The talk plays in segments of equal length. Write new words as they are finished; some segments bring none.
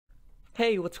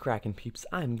Hey, what's crackin' peeps?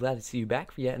 I'm glad to see you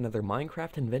back for yet another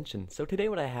Minecraft invention. So today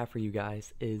what I have for you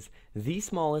guys is the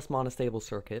smallest monostable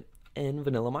circuit in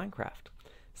vanilla Minecraft.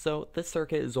 So this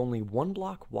circuit is only 1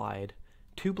 block wide,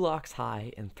 2 blocks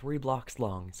high, and 3 blocks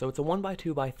long. So it's a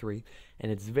 1x2x3, and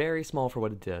it's very small for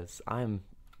what it does. I'm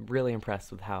really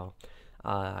impressed with how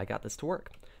I got this to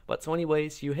work. But so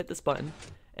anyways, you hit this button,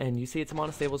 and you see it's a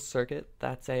monostable circuit.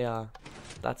 That's a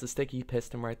sticky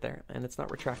piston right there, and it's not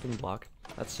retracting the block.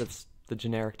 That's just the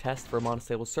generic test for a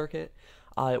monostable circuit.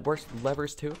 It works with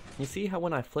levers too. You see how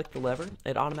when I flick the lever,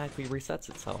 it automatically resets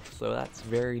itself, so that's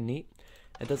very neat.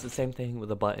 It does the same thing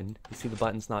with a button. You see the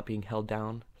button's not being held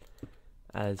down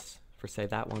as for say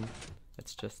that one.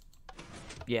 It's just,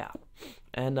 yeah.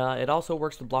 And it also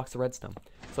works with blocks of redstone.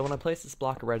 So when I place this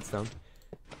block of redstone,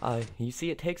 you see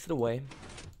it takes it away.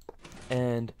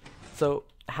 And so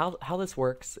how this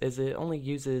works is it only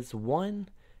uses one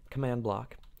command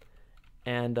block.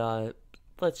 And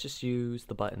let's just use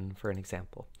the button for an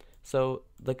example. So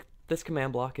this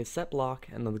command block is set block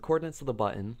and then the coordinates of the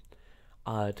button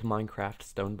to Minecraft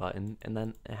stone button, and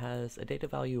then it has a data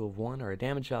value of 1 or a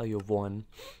damage value of 1.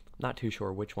 Not too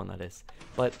sure which one that is,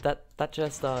 but that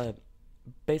just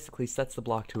basically sets the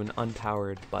block to an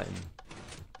unpowered button.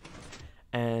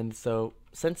 And so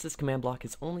since this command block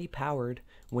is only powered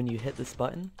when you hit this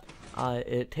button,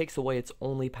 it takes away its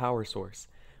only power source,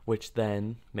 which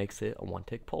then makes it a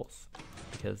 1-tick pulse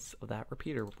because of that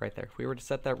repeater right there. If we were to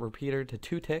set that repeater to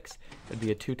 2 ticks, it'd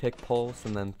be a 2-tick pulse,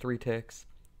 and then 3 ticks.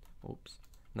 Oops.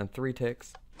 And then 3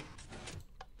 ticks.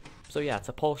 So yeah, it's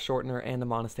a pulse shortener and a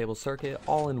monostable circuit,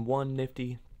 all in one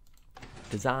nifty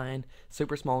design,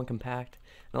 super small and compact.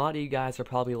 And a lot of you guys are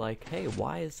probably like, hey,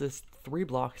 why is this 3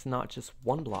 blocks, not just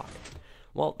 1 block?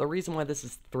 Well, the reason why this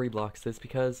is 3 blocks is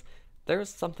because there's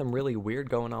something really weird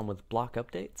going on with block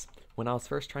updates. When I was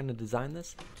first trying to design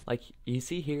this, like you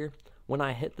see here, when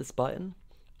I hit this button,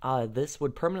 this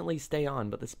would permanently stay on,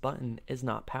 but this button is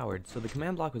not powered. So the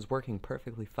command block was working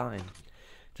perfectly fine.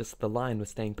 Just the line was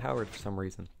staying powered for some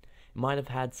reason. It might have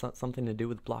had something to do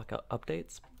with block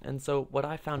updates. And so what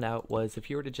I found out was if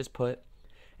you were to just put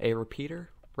a repeater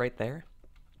right there,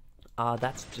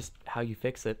 that's just how you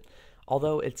fix it.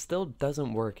 Although it still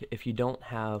doesn't work if you don't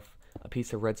have a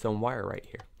piece of redstone wire right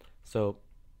here. So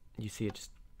you see it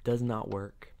just does not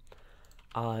work.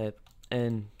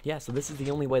 And yeah, so this is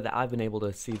the only way that I've been able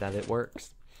to see that it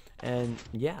works. And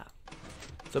yeah,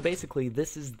 so basically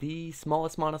this is the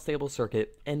smallest monostable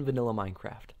circuit in vanilla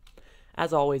Minecraft.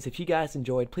 As always, if you guys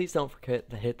enjoyed, please don't forget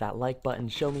to hit that like button,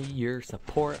 show me your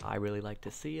support. I really like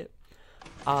to see it.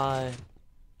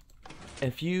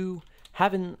 If you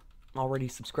haven't already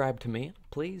subscribed to me,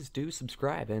 please do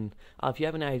subscribe, and if you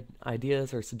have any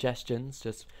ideas or suggestions,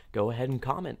 just go ahead and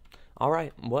comment.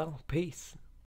 Alright, well, peace.